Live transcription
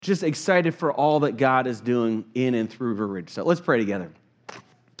just excited for all that God is doing in and through River Ridge. So let's pray together.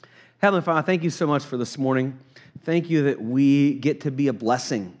 Heavenly Father, thank you so much for this morning. Thank you that we get to be a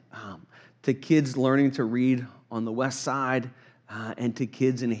blessing to kids learning to read on the west side and to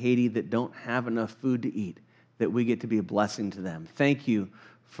kids in Haiti that don't have enough food to eat, that we get to be a blessing to them. Thank you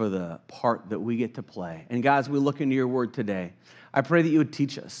for the part that we get to play. And God, as we look into your word today, I pray that you would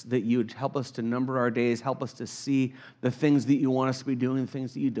teach us, that you would help us to number our days, help us to see the things that you want us to be doing, the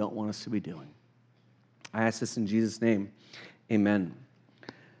things that you don't want us to be doing. I ask this in Jesus' name, amen.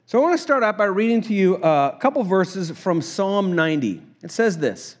 So I want to start out by reading to you a couple verses from Psalm 90. It says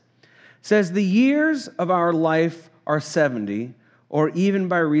this. It says, the years of our life are 70, or even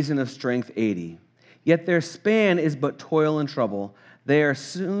by reason of strength 80. Yet their span is but toil and trouble. They are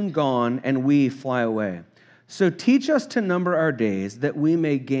soon gone, and we fly away. So teach us to number our days, that we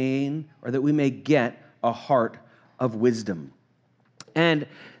may gain, or that we may get a heart of wisdom. And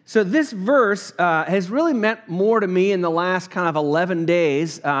so this verse has really meant more to me in the last kind of 11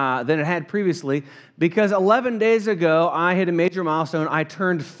 days than it had previously, because 11 days ago, I hit a major milestone. I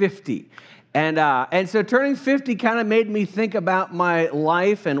turned 50. And so turning 50 kind of made me think about my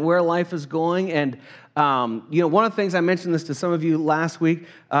life and where life is going. And, one of the things, I mentioned this to some of you last week,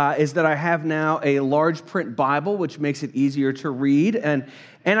 is that I have now a large print Bible, which makes it easier to read. And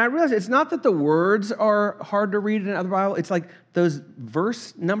I realized it's not that the words are hard to read in another Bible. It's like those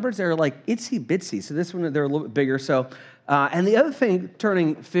verse numbers, they're like itsy bitsy. So this one, they're a little bit bigger. So, and the other thing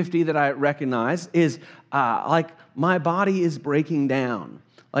turning 50 that I recognize is like my body is breaking down.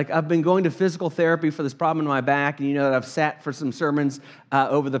 Like I've been going to physical therapy for this problem in my back, and you know that I've sat for some sermons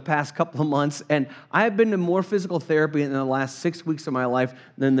over the past couple of months, and I have been to more physical therapy in the last 6 weeks of my life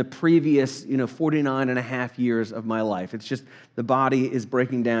than the previous 49 and a half years of my life. It's just the body is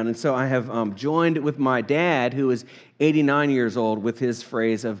breaking down. And so I have joined with my dad, who is 89 years old, with his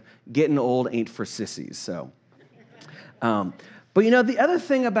phrase of getting old ain't for sissies. So, but the other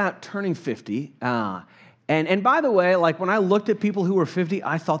thing about turning 50, and by the way, like when I looked at people who were 50,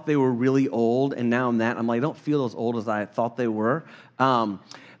 I thought they were really old, and now I'm like, I don't feel as old as I thought they were.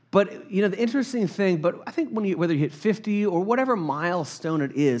 But the interesting thing, but I think whether you hit 50 or whatever milestone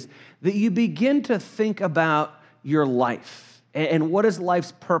it is, that you begin to think about your life and what is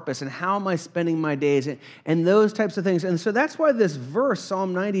life's purpose and how am I spending my days and those types of things. And so that's why this verse,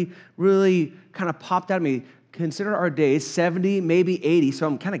 Psalm 90, really kind of popped out at me. Consider our days, 70, maybe 80. So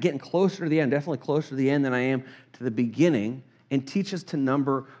I'm kind of getting closer to the end, definitely closer to the end than I am to the beginning, and teach us to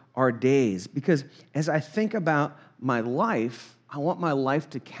number our days. Because as I think about my life, I want my life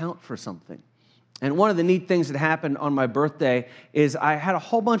to count for something. And one of the neat things that happened on my birthday is I had a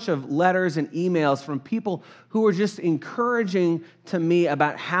whole bunch of letters and emails from people who were just encouraging to me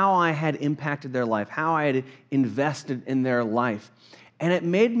about how I had impacted their life, how I had invested in their life. And it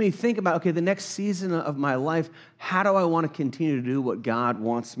made me think about, okay, the next season of my life, how do I want to continue to do what God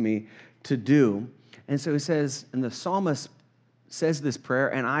wants me to do? And so he says, and the psalmist says this prayer,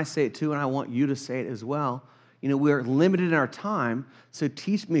 and I say it too, and I want you to say it as well. We're limited in our time, so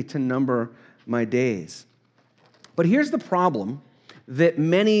teach me to number my days. But here's the problem that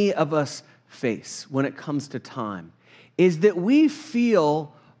many of us face when it comes to time, is that we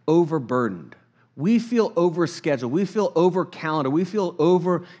feel overburdened. We feel overscheduled. We feel over-calendared. We feel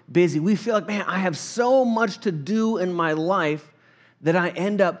over-busy. We feel like, man, I have so much to do in my life that I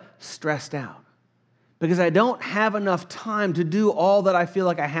end up stressed out because I don't have enough time to do all that I feel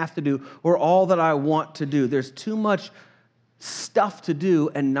like I have to do or all that I want to do. There's too much stuff to do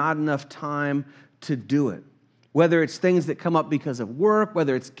and not enough time to do it. Whether it's things that come up because of work,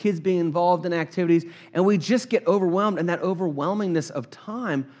 whether it's kids being involved in activities, and we just get overwhelmed, and that overwhelmingness of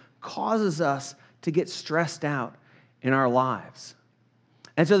time causes us to get stressed out in our lives.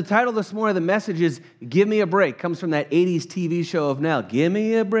 And so the title this morning of the message is Give Me a Break. Comes from that 80s TV show of Nell. Give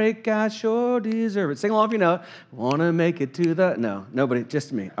me a break, I sure deserve it. Sing along if you know it. Want to make it to the... No, nobody,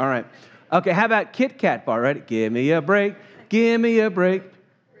 just me. All right. Okay, how about Kit Kat bar, right? Give me a break, give me a break.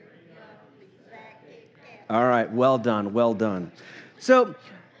 All right, well done, well done. So,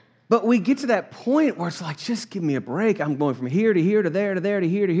 but we get to that point where it's like, just give me a break. I'm going from here to here to there to there to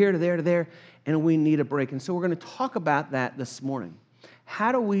here to here to there to there, and we need a break. And so we're going to talk about that this morning.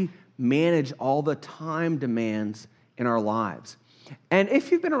 How do we manage all the time demands in our lives? And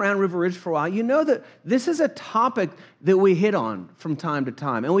if you've been around River Ridge for a while, you know that this is a topic that we hit on from time to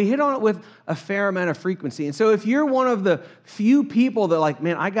time. And we hit on it with a fair amount of frequency. And so if you're one of the few people that like,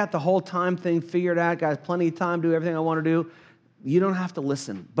 man, I got the whole time thing figured out, got plenty of time to do everything I want to do, you don't have to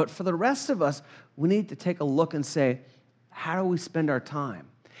listen. But for the rest of us, we need to take a look and say, how do we spend our time?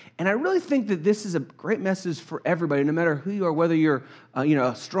 And I really think that this is a great message for everybody, no matter who you are, whether you're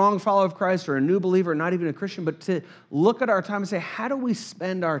a strong follower of Christ or a new believer, or not even a Christian, but to look at our time and say, how do we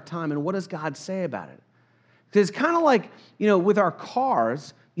spend our time and what does God say about it? Because it's kind of like, with our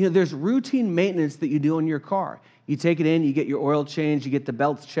cars, there's routine maintenance that you do on your car. You take it in, you get your oil changed, you get the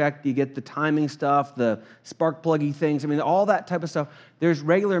belts checked, you get the timing stuff, the spark pluggy things, all that type of stuff. There's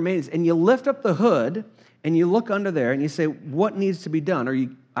regular maintenance. And you lift up the hood and you look under there and you say, what needs to be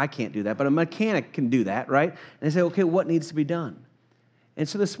done? I can't do that, but a mechanic can do that, right? And they say, okay, what needs to be done? And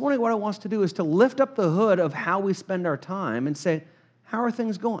so this morning, what I want us to do is to lift up the hood of how we spend our time and say, how are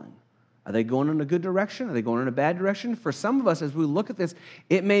things going? Are they going in a good direction? Are they going in a bad direction? For some of us, as we look at this,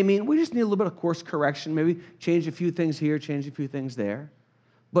 it may mean we just need a little bit of course correction, maybe change a few things here, change a few things there.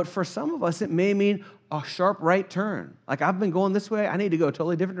 But for some of us, it may mean a sharp right turn. Like, I've been going this way, I need to go a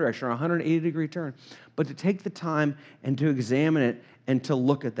totally different direction, or a 180-degree turn. But to take the time and to examine it and to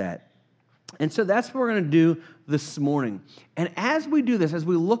look at that. And so that's what we're going to do this morning. And as we do this, as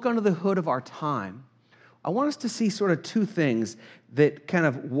we look under the hood of our time, I want us to see sort of two things that kind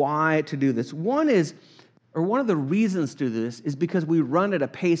of why to do this. One of the reasons to do this is because we run at a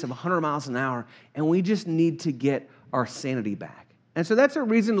pace of 100 miles an hour, and we just need to get our sanity back. And so that's a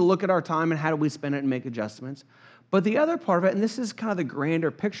reason to look at our time and how do we spend it and make adjustments. But the other part of it, and this is kind of the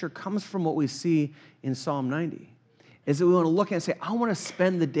grander picture, comes from what we see in Psalm 90, is that we want to look and say, I want to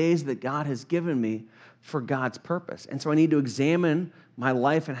spend the days that God has given me for God's purpose. And so I need to examine my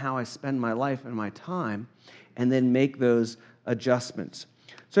life and how I spend my life and my time, and then make those adjustments.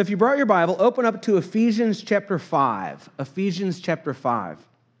 So if you brought your Bible, open up to Ephesians chapter 5. Ephesians chapter 5.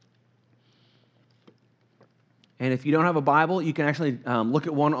 And if you don't have a Bible, you can actually look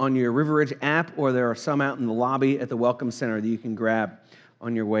at one on your River Ridge app, or there are some out in the lobby at the Welcome Center that you can grab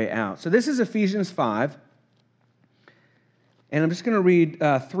on your way out. So this is Ephesians 5. And I'm just going to read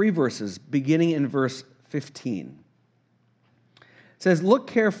 3 verses, beginning in verse 15. It says, "Look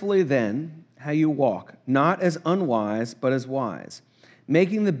carefully then how you walk, not as unwise, but as wise,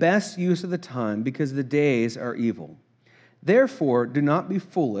 making the best use of the time, because the days are evil. Therefore, do not be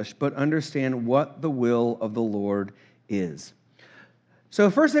foolish, but understand what the will of the Lord is." So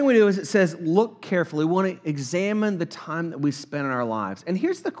the first thing we do is it says, look carefully. We want to examine the time that we spend in our lives. And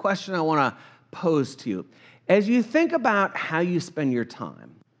here's the question I want to pose to you. As you think about how you spend your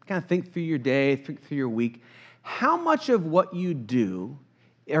time, kind of think through your day, think through your week, how much of what you do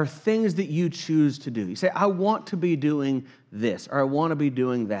are things that you choose to do? You say, I want to be doing this, or I want to be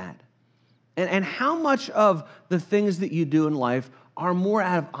doing that. And how much of the things that you do in life are more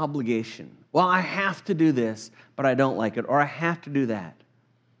out of obligation? Well, I have to do this, but I don't like it, or I have to do that.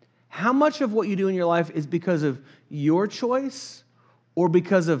 How much of what you do in your life is because of your choice or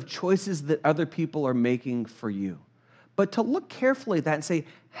because of choices that other people are making for you? But to look carefully at that and say,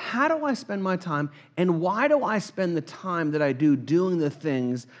 how do I spend my time, and why do I spend the time that I do doing the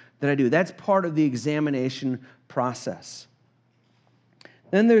things that I do? That's part of the examination process.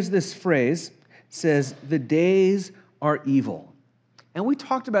 Then there's this phrase, says, the days are evil. And we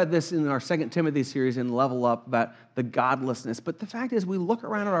talked about this in our 2 Timothy series in Level Up about the godlessness. But the fact is, we look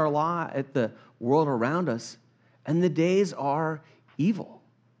around at the world around us, and the days are evil.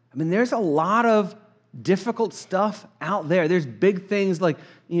 I mean, there's a lot of difficult stuff out there. There's big things like,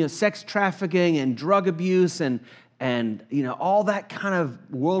 sex trafficking and drug abuse and all that kind of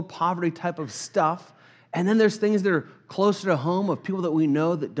world poverty type of stuff. And then there's things that are closer to home of people that we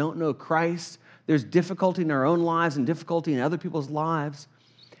know that don't know Christ. There's difficulty in our own lives and difficulty in other people's lives.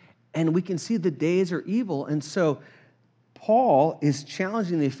 And we can see the days are evil. And so Paul is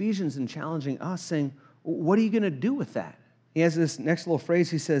challenging the Ephesians and challenging us, saying, what are you going to do with that? He has this next little phrase.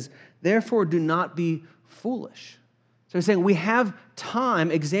 He says, therefore, do not be foolish. So he's saying, we have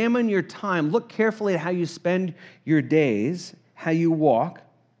time. Examine your time. Look carefully at how you spend your days, how you walk.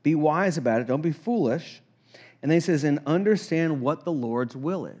 Be wise about it. Don't be foolish. And then he says, and understand what the Lord's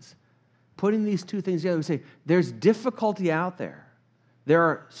will is. Putting these two things together, we say, there's difficulty out there. There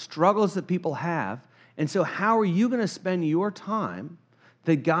are struggles that people have. And so how are you going to spend your time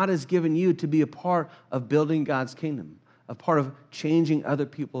that God has given you to be a part of building God's kingdom, a part of changing other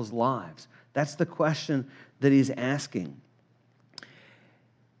people's lives? That's the question that he's asking.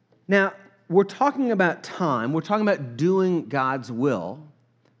 Now, we're talking about time. We're talking about doing God's will.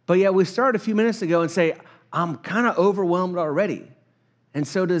 But yet we started a few minutes ago and say, I'm kind of overwhelmed already. And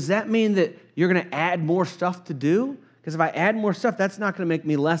so does that mean that you're going to add more stuff to do? Because if I add more stuff, that's not going to make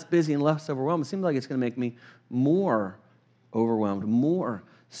me less busy and less overwhelmed. It seems like it's going to make me more overwhelmed, more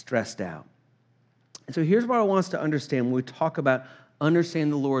stressed out. And so here's what I want us to understand when we talk about understanding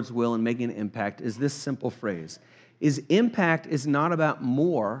the Lord's will and making an impact is this simple phrase. is impact is not about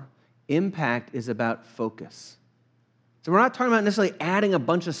more, impact is about focus. So we're not talking about necessarily adding a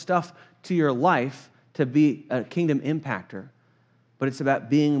bunch of stuff to your life to be a kingdom impactor, but it's about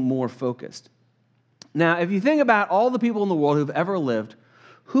being more focused. Now, if you think about all the people in the world who've ever lived,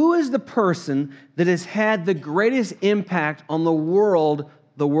 who is the person that has had the greatest impact on the world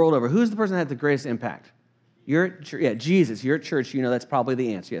over? Who's the person that had the greatest impact? Jesus. You're at church, you know that's probably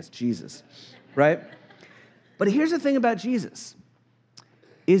the answer. Yes, Jesus, right? But here's the thing about Jesus,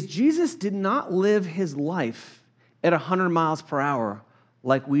 is Jesus did not live his life at 100 miles per hour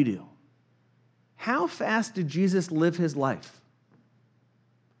like we do. How fast did Jesus live his life?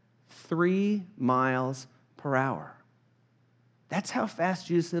 3 miles per hour. That's how fast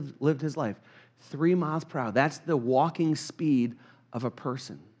Jesus lived his life. 3 miles per hour. That's the walking speed of a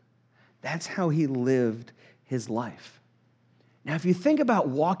person. That's how he lived his life. Now, if you think about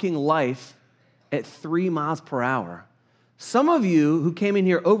walking life at 3 miles per hour, some of you who came in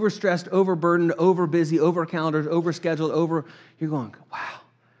here overstressed, overburdened, overbusy, overcalendared, overscheduled, you're going, wow,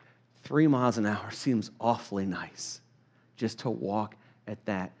 3 miles an hour seems awfully nice just to walk at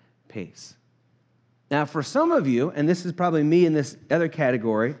that pace. Now, for some of you, and this is probably me in this other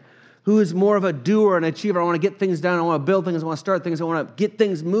category, who is more of a doer and achiever, I want to get things done, I want to build things, I want to start things, I want to get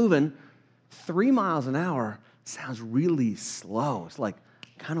things moving, 3 miles an hour sounds really slow. It's like,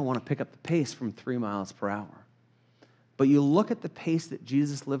 I kind of want to pick up the pace from 3 miles per hour. But you look at the pace that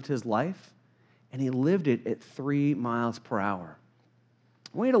Jesus lived his life, and he lived it at 3 miles per hour.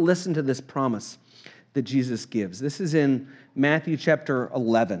 I want you to listen to this promise that Jesus gives. This is in Matthew chapter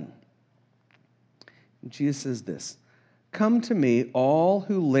 11. Jesus says this, "Come to me, all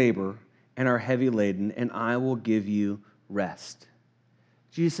who labor and are heavy laden, and I will give you rest."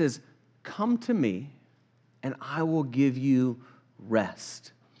 Jesus says, come to me, and I will give you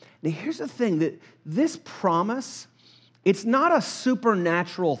rest. Now, here's the thing, that this promise, it's not a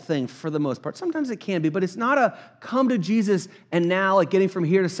supernatural thing for the most part. Sometimes it can be, but it's not a come to Jesus and now, like getting from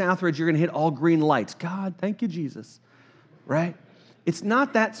here to Southridge, you're going to hit all green lights. God, thank you, Jesus, right? It's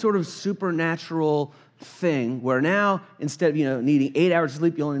not that sort of supernatural thing where now instead of needing 8 hours of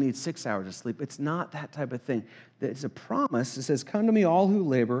sleep, you only need 6 hours of sleep. It's not that type of thing. It's a promise. It says, come to me all who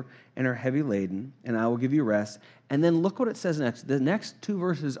labor and are heavy laden, and I will give you rest. And then look what it says next. The next 2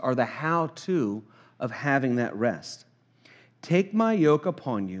 verses are the how-to of having that rest. Take my yoke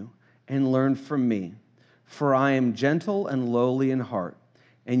upon you and learn from me, for I am gentle and lowly in heart,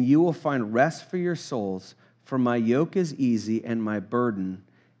 and you will find rest for your souls, for my yoke is easy and my burden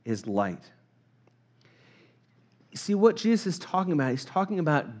is light. See, what Jesus is talking about, he's talking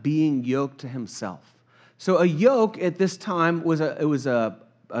about being yoked to himself. So a yoke at this time was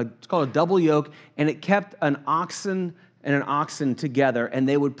it's called a double yoke, and it kept an oxen and an oxen together, and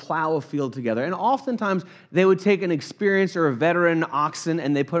they would plow a field together. And oftentimes, they would take an experienced or a veteran oxen,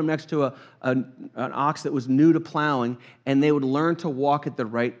 and they put him next to an ox that was new to plowing, and they would learn to walk at the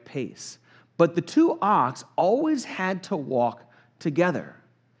right pace. But the 2 ox always had to walk together.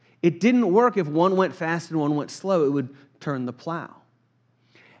 It didn't work if one went fast and one went slow. It would turn the plow.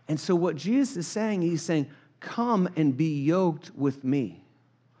 And so what Jesus is saying, he's saying, come and be yoked with me.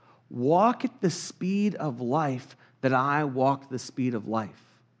 Walk at the speed of life that I walk the speed of life.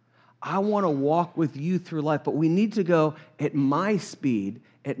 I want to walk with you through life, but we need to go at my speed,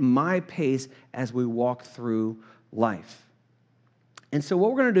 at my pace as we walk through life. And so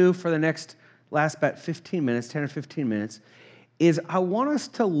what we're going to do for the last about 15 minutes, 10 or 15 minutes, is I want us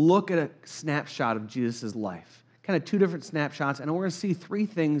to look at a snapshot of Jesus' life, kind of 2 different snapshots, and we're going to see 3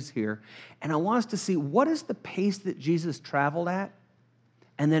 things here. And I want us to see what is the pace that Jesus traveled at,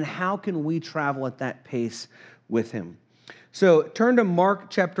 and then how can we travel at that pace with him. So turn to Mark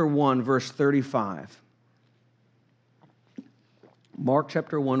chapter 1, verse 35. Mark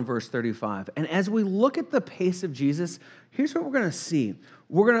chapter 1, verse 35. And as we look at the pace of Jesus, here's what we're going to see.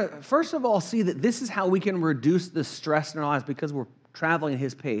 We're going to, first of all, see that this is how we can reduce the stress in our lives because we're traveling at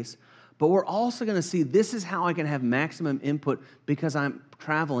his pace. But we're also going to see this is how I can have maximum input because I'm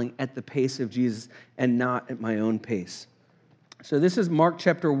traveling at the pace of Jesus and not at my own pace. So this is Mark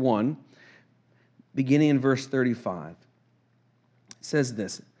chapter 1, beginning in verse 35. It says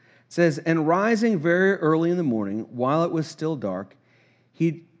this. It says, and rising very early in the morning, while it was still dark,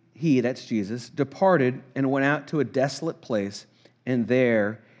 he, that's Jesus, departed and went out to a desolate place, and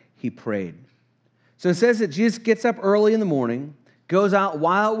there he prayed. So it says that Jesus gets up early in the morning, goes out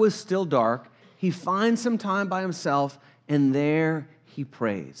while it was still dark, he finds some time by himself, and there he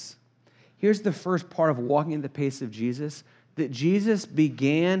prays. Here's the first part of walking at the pace of Jesus, that Jesus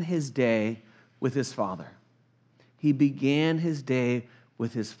began his day with his Father. He began his day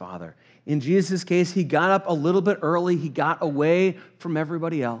with his Father. In Jesus' case, he got up a little bit early. He got away from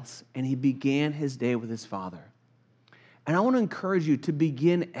everybody else, and he began his day with his Father. And I want to encourage you to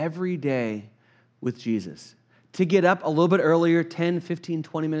begin every day with Jesus, to get up a little bit earlier, 10, 15,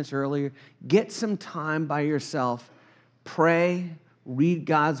 20 minutes earlier. Get some time by yourself. Pray, read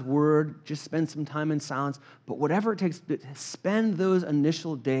God's word, just spend some time in silence. But whatever it takes, spend those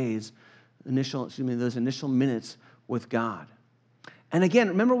initial minutes with God. And again,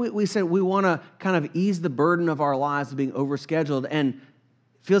 remember we said we want to kind of ease the burden of our lives of being overscheduled, and it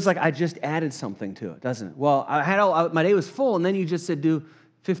feels like I just added something to it, doesn't it? Well, my day was full, and then you just said do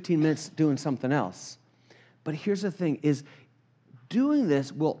 15 minutes doing something else. But here's the thing, is doing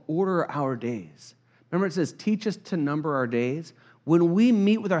this will order our days. Remember it says, teach us to number our days. When we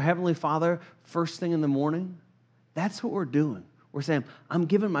meet with our Heavenly Father first thing in the morning, that's what we're doing. We're saying, I'm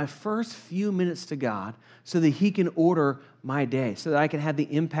giving my first few minutes to God so that he can order my day, so that I can have the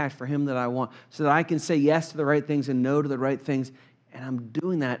impact for him that I want, so that I can say yes to the right things and no to the right things. And I'm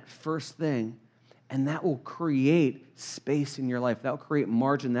doing that first thing, and that will create space in your life. That will create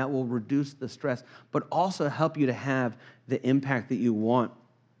margin. That will reduce the stress, but also help you to have the impact that you want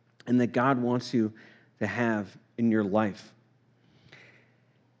and that God wants you to have in your life.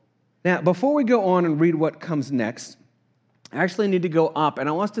 Now, before we go on and read what comes next, I actually need to go up, and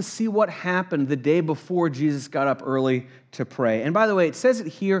I want us to see what happened the day before Jesus got up early to pray. And by the way, it says it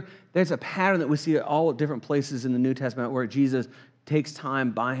here, there's a pattern that we see at all different places in the New Testament where Jesus takes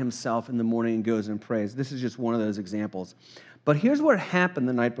time by himself in the morning and goes and prays. This is just one of those examples. But here's what happened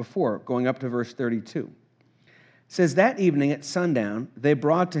the night before, going up to verse 32. It says, that evening at sundown, they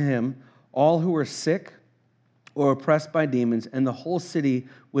brought to him all who were sick or oppressed by demons, and the whole city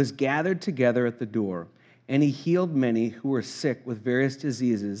was gathered together at the door. And he healed many who were sick with various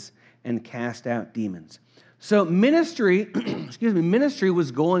diseases and cast out demons. So ministry, ministry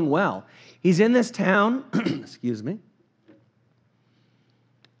was going well. He's in this town,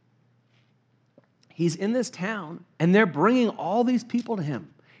 He's in this town, and they're bringing all these people to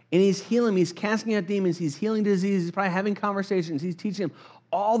him. And he's healing, he's casting out demons, he's healing diseases, he's probably having conversations, he's teaching them.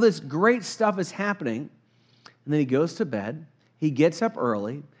 All this great stuff is happening. And then he goes to bed, he gets up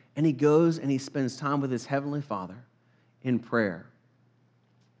early, and he goes and he spends time with his Heavenly Father in prayer.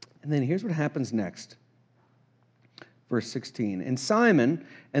 And then here's what happens next. Verse 16, and Simon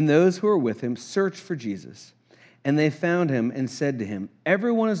and those who were with him searched for Jesus, and they found him and said to him,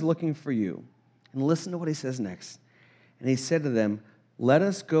 everyone is looking for you. And listen to what he says next. And he said to them, let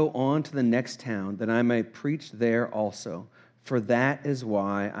us go on to the next town, that I may preach there also, for that is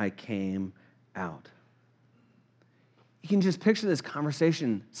why I came out. You can just picture this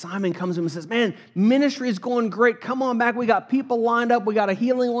conversation. Simon comes to him and says, man, ministry is going great. Come on back. We got people lined up. We got a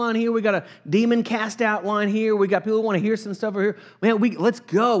healing line here. We got a demon cast out line here. We got people who want to hear some stuff over here. Man, let's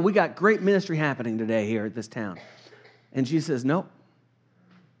go. We got great ministry happening today here at this town. And Jesus says, nope.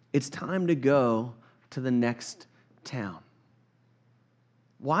 It's time to go to the next town.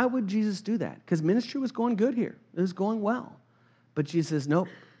 Why would Jesus do that? Because ministry was going good here. It was going well. But Jesus says, nope,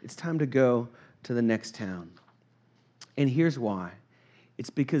 it's time to go to the next town. And here's why. It's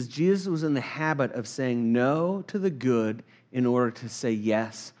because Jesus was in the habit of saying no to the good in order to say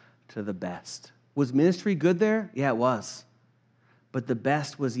yes to the best. Was ministry good there? Yeah, it was. But the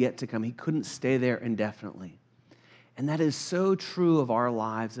best was yet to come. He couldn't stay there indefinitely. And that is so true of our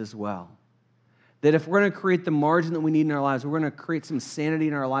lives as well. That if we're going to create the margin that we need in our lives, we're going to create some sanity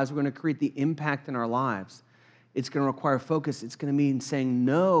in our lives, we're going to create the impact in our lives, it's going to require focus. It's going to mean saying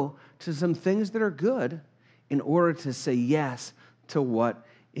no to some things that are good in order to say yes to what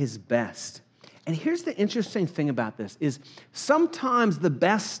is best. And here's the interesting thing about this is sometimes the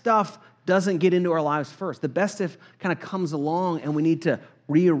best stuff doesn't get into our lives first. The best stuff kind of comes along and we need to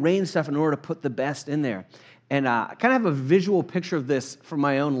rearrange stuff in order to put the best in there. And I kind of have a visual picture of this from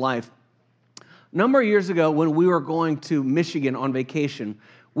my own life. A number of years ago when we were going to Michigan on vacation,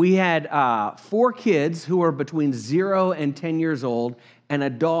 we had 4 kids who were between 0 and 10 years old and a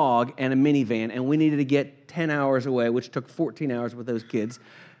dog and a minivan, and we needed to get 10 hours away, which took 14 hours with those kids,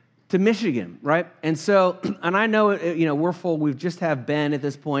 to Michigan, right? And so, and I know, we're full. We just have Ben at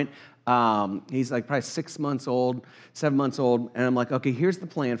this point. He's like probably 6 months old, 7 months old, and I'm like, okay, here's the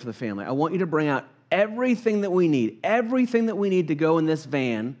plan for the family. I want you to bring out everything that we need to go in this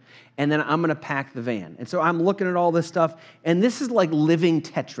van, and then I'm going to pack the van. And so I'm looking at all this stuff, and this is like living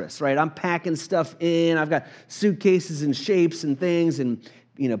Tetris, right? I'm packing stuff in. I've got suitcases and shapes and things and,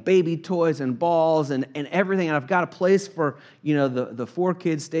 baby toys and balls and everything. And I've got a place for, the 4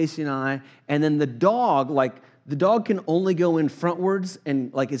 kids, Stacy and I, and then the dog, like the dog can only go in frontwards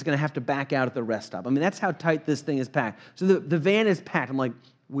and like it's going to have to back out at the rest stop. I mean, that's how tight this thing is packed. So the van is packed. I'm like,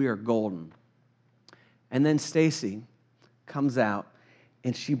 we are golden. And then Stacy comes out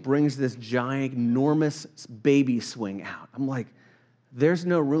and she brings this giant, enormous baby swing out. I'm like, there's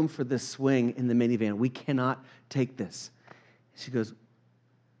no room for this swing in the minivan. We cannot take this. She goes,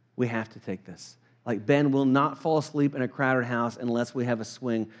 we have to take this. Like, Ben will not fall asleep in a crowded house unless we have a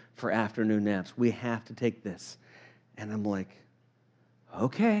swing for afternoon naps. We have to take this. And I'm like,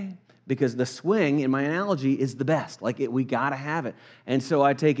 okay. Because the swing, in my analogy, is the best. Like, we got to have it. And so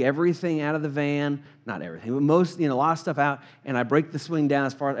I take everything out of the van, not everything, but most, a lot of stuff out, and I break the swing down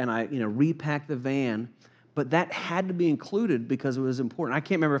as far, and I, repack the van. But that had to be included because it was important. I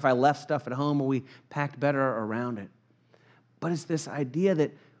can't remember if I left stuff at home or we packed better around it. But it's this idea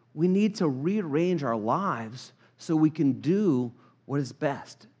that we need to rearrange our lives so we can do what is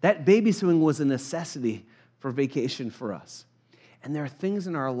best. That baby swing was a necessity for vacation for us. And there are things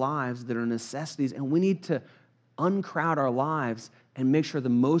in our lives that are necessities, and we need to uncrowd our lives and make sure the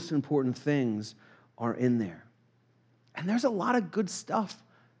most important things are in there. And there's a lot of good stuff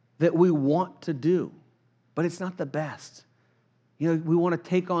that we want to do, but it's not the best. We want to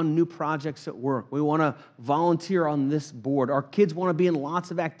take on new projects at work. We want to volunteer on this board. Our kids want to be in lots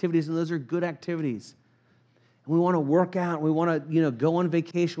of activities, and those are good activities. And we want to work out. We want to, go on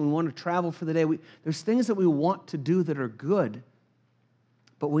vacation. We want to travel for the day. There's things that we want to do that are good,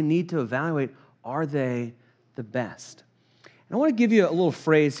 but we need to evaluate, are they the best? And I want to give you a little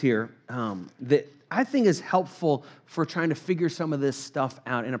phrase here that I think is helpful for trying to figure some of this stuff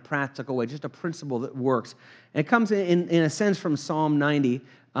out in a practical way, just a principle that works. And it comes in a sense from Psalm 90,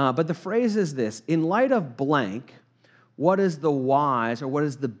 but the phrase is this: in light of blank, what is the wise or what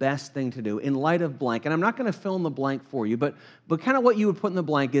is the best thing to do? In light of blank, and I'm not going to fill in the blank for you, but kind of what you would put in the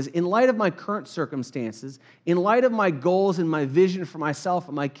blank is, in light of my current circumstances, in light of my goals and my vision for myself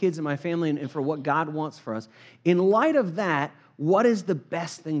and my kids and my family and for what God wants for us, in light of that, what is the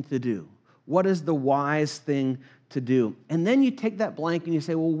best thing to do? What is the wise thing to do? And then you take that blank and you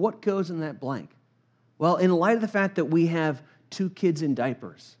say, well, what goes in that blank? Well, in light of the fact that we have 2 kids in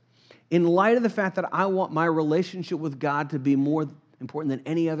diapers, in light of the fact that I want my relationship with God to be more important than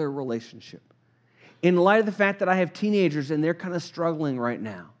any other relationship, in light of the fact that I have teenagers and they're kind of struggling right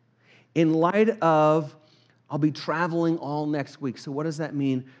now, in light of I'll be traveling all next week, so what does that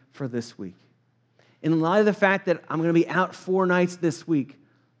mean for this week? In light of the fact that I'm going to be out 4 nights this week,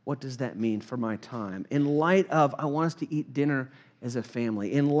 what does that mean for my time? In light of, I want us to eat dinner as a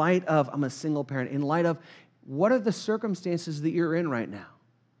family. In light of, I'm a single parent. In light of, what are the circumstances that you're in right now?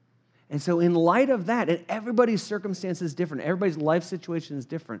 And so in light of that, and everybody's circumstance is different. Everybody's life situation is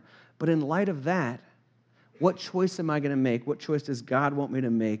different. But in light of that, what choice am I going to make? What choice does God want me to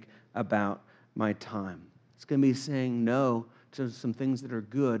make about my time? It's going to be saying no to some things that are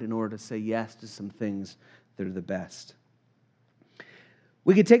good in order to say yes to some things that are the best.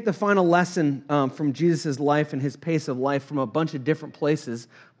 We could take the final lesson from Jesus' life and his pace of life from a bunch of different places,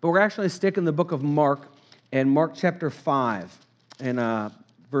 but we're actually sticking in the book of Mark, and Mark chapter 5 and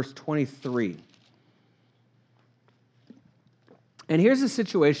verse 23. And here's the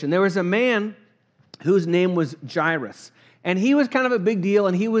situation. There was a man whose name was Jairus, and he was kind of a big deal,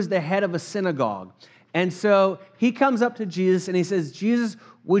 and he was the head of a synagogue. And so he comes up to Jesus, and he says, Jesus,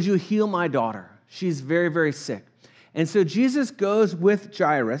 would you heal my daughter? She's very, very sick. And so Jesus goes with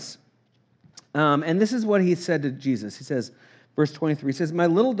Jairus, and this is what he said to Jesus. He says, verse 23, he says, my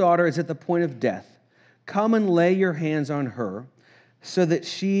little daughter is at the point of death. Come and lay your hands on her so that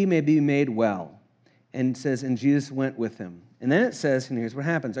she may be made well. And it says, and Jesus went with him. And then it says, and here's what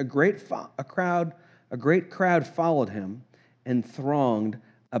happens, a great crowd followed him and thronged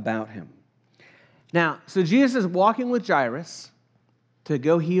about him. Now, so Jesus is walking with Jairus to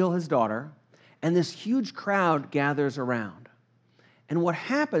go heal his daughter, and this huge crowd gathers around. And what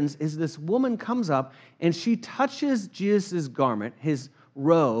happens is this woman comes up and she touches Jesus' garment, his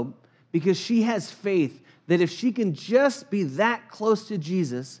robe, because she has faith that if she can just be that close to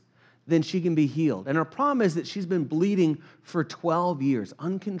Jesus, then she can be healed. And her problem is that she's been bleeding for 12 years,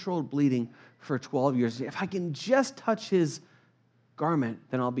 uncontrolled bleeding for 12 years. If I can just touch his garment,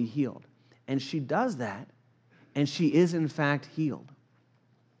 then I'll be healed. And she does that, and she is in fact healed.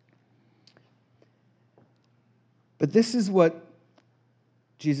 But this is what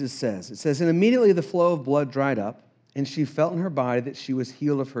Jesus says. It says, and immediately the flow of blood dried up, and she felt in her body that she was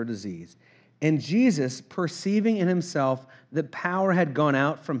healed of her disease. And Jesus, perceiving in himself that power had gone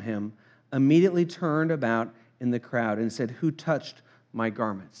out from him, immediately turned about in the crowd and said, who touched my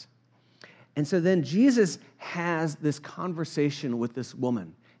garments? And so then Jesus has this conversation with this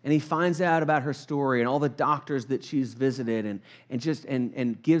woman. And he finds out about her story and all the doctors that she's visited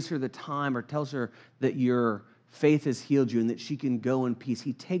and gives her the time or tells her that your faith has healed you and that she can go in peace.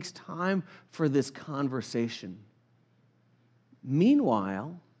 He takes time for this conversation.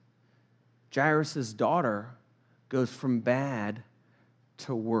 Meanwhile, Jairus' daughter goes from bad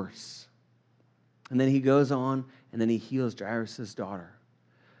to worse. And then he goes on and then he heals Jairus' daughter.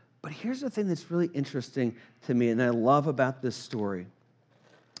 But here's the thing that's really interesting to me and I love about this story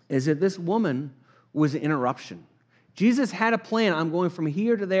is that this woman was an interruption. Jesus had a plan. I'm going from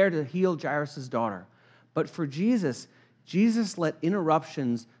here to there to heal Jairus' daughter. But for Jesus, Jesus let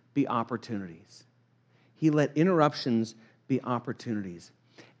interruptions be opportunities. He let interruptions be opportunities.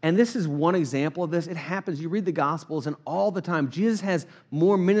 And this is one example of this. It happens. You read the Gospels, and all the time, Jesus has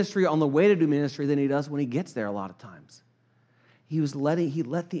more ministry on the way to do ministry than he does when he gets there a lot of times. He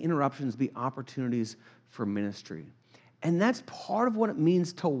let the interruptions be opportunities for ministry. And that's part of what it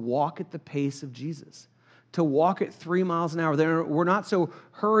means to walk at the pace of Jesus, to walk at 3 miles an hour. We're not so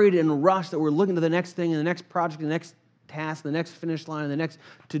hurried and rushed that we're looking to the next thing and the next project, the next task, the next finish line, the next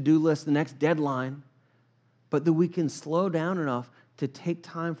to-do list, the next deadline, but that we can slow down enough to take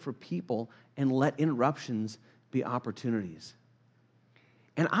time for people and let interruptions be opportunities.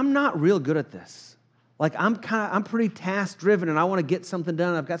 And I'm not real good at this. Like I'm pretty task-driven and I want to get something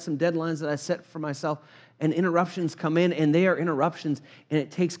done. I've got some deadlines that I set for myself and interruptions come in and they are interruptions and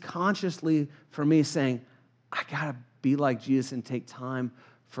it takes consciously for me saying, I got to be like Jesus and take time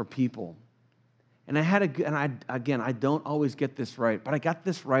for people. And I don't always get this right, but I got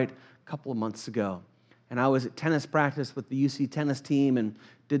this right a couple of months ago. And I was at tennis practice with the UC tennis team and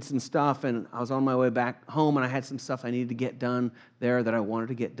did some stuff, and I was on my way back home, and I had some stuff I needed to get done there that I wanted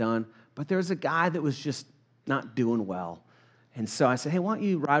to get done. But there was a guy that was just not doing well. And so I said, hey, why don't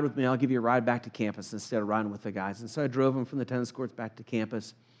you ride with me? I'll give you a ride back to campus instead of riding with the guys. And so I drove him from the tennis courts back to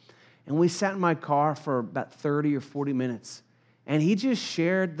campus. And we sat in my car for about 30 or 40 minutes. And he just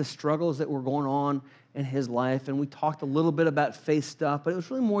shared the struggles that were going on in his life. And we talked a little bit about faith stuff, but it was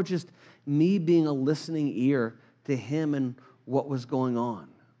really more just me being a listening ear to him and what was going on.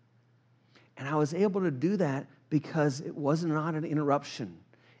 And I was able to do that because it was not an interruption.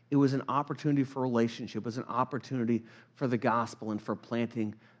 It was an opportunity for relationship. It was an opportunity for the gospel and for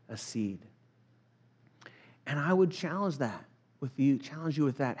planting a seed. And I would challenge you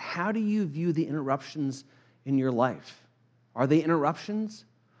with that. How do you view the interruptions in your life? Are they interruptions?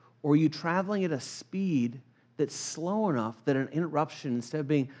 Or are you traveling at a speed that's slow enough that an interruption, instead of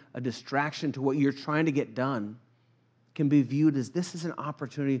being a distraction to what you're trying to get done, can be viewed as this is an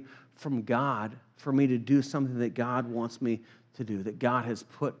opportunity from God for me to do something that God wants me to do, that God has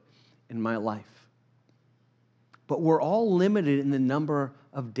put in my life. But we're all limited in the number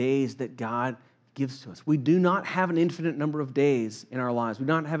of days that God gives to us. We do not have an infinite number of days in our lives. We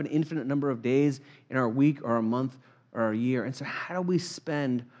don't have an infinite number of days in our week or a month or a year. And so how do we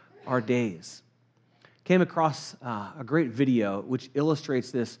spend our days? Came across a great video which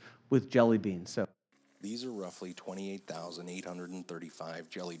illustrates this with jelly beans. So these are roughly 28,835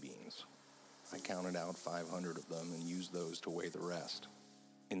 jelly beans. I counted out 500 of them and used those to weigh the rest.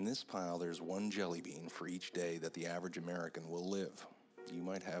 In this pile, there's one jelly bean for each day that the average American will live. You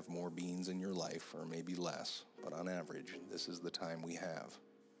might have more beans in your life, or maybe less, but on average, this is the time we have.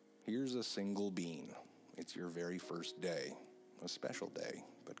 Here's a single bean. It's your very first day. A special day,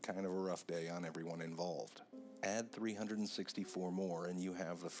 but kind of a rough day on everyone involved. Add 364 more and you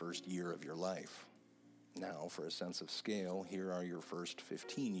have the first year of your life. Now, for a sense of scale, here are your first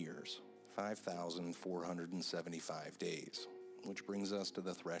 15 years, 5,475 days, which brings us to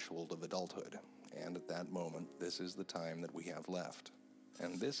the threshold of adulthood. And at that moment, this is the time that we have left.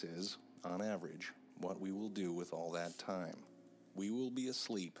 And this is, on average, what we will do with all that time. We will be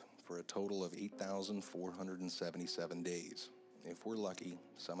asleep for a total of 8,477 days. If we're lucky,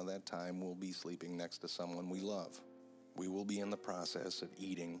 some of that time we'll be sleeping next to someone we love. We will be in the process of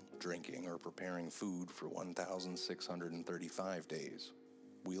eating, drinking, or preparing food for 1,635 days.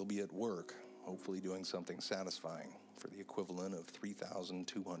 We'll be at work, hopefully doing something satisfying, for the equivalent of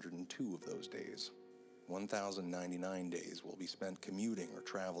 3,202 of those days. 1,099 days will be spent commuting or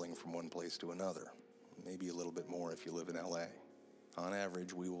traveling from one place to another, maybe a little bit more if you live in LA. On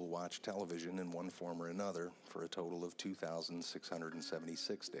average, we will watch television in one form or another for a total of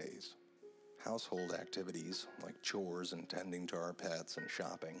 2,676 days. Household activities, like chores and tending to our pets and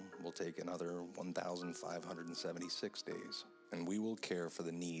shopping, will take another 1,576 days. And we will care for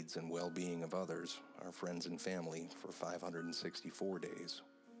the needs and well-being of others, our friends and family, for 564 days.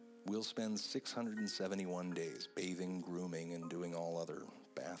 We'll spend 671 days bathing, grooming, and doing all other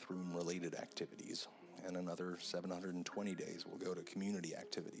bathroom-related activities, and another 720 days will go to community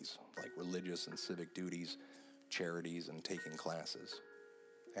activities like religious and civic duties, charities, and taking classes.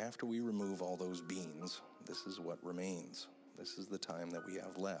 After we remove all those beans, this is what remains. This is the time that we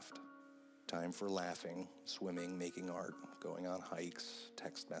have left. Time for laughing, swimming, making art, going on hikes,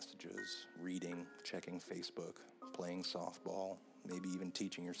 text messages, reading, checking Facebook, playing softball, maybe even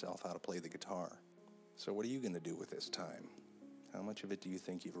teaching yourself how to play the guitar. So what are you going to do with this time? How much of it do you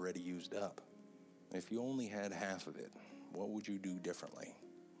think you've already used up? If you only had half of it, what would you do differently?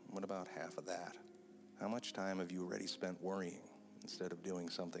 What about half of that? How much time have you already spent worrying instead of doing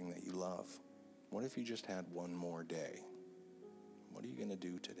something that you love? What if you just had one more day? What are you going to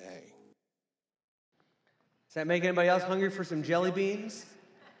do today? Does that make anybody else hungry for some jelly beans?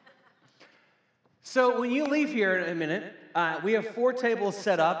 So when you leave here in a minute, we have 4 tables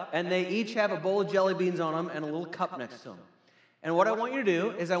set up, and they each have a bowl of jelly beans on them and a little cup next to them. And what I want you to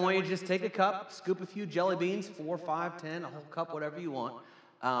do is I want you to just take a cup, scoop a few jelly beans, 4, 5, 10, a whole cup, whatever you want.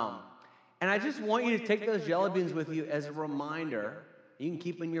 And I just want you to take those jelly beans with you as a reminder. You can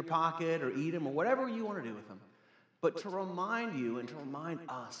keep them in your pocket or eat them or whatever you want to do with them. But to remind you and to remind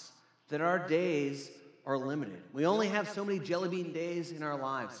us that our days are limited. We only have so many jelly bean days in our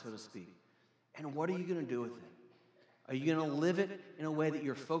lives, so to speak. And what are you going to do with it? Are you going to live it in a way that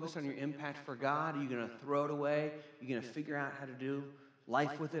you're focused on your impact for God? Are you going to throw it away? Are you going to figure out how to do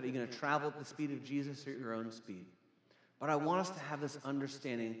life with it? Are you going to travel at the speed of Jesus or at your own speed? But I want us to have this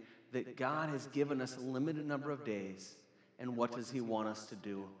understanding that God has given us a limited number of days, and what does He want us to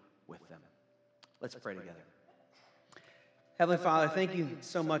do with them? Let's pray together. Heavenly Father, thank you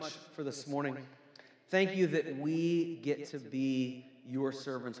so much for this morning. Thank you that we get to be your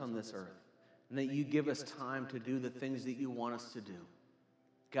servants on this earth, and that you give us time to do the things that you want us to do.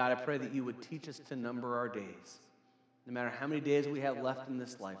 God, I pray that you would teach us to number our days. No matter how many days we have left in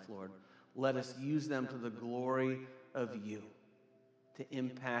this life, Lord, let us use them to the glory of you, to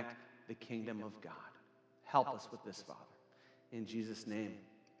impact the kingdom of God. Help us with this, Father. In Jesus' name,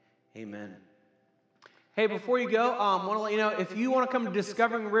 amen. Hey, before you go, I want to let you know, if you want to come to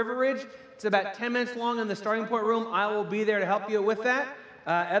Discovering River Ridge, it's about 10 minutes long in the starting point room. I will be there to help you with that.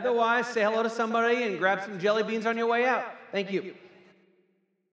 Otherwise, say hello to somebody and grab some jelly beans on your way out. Thank you.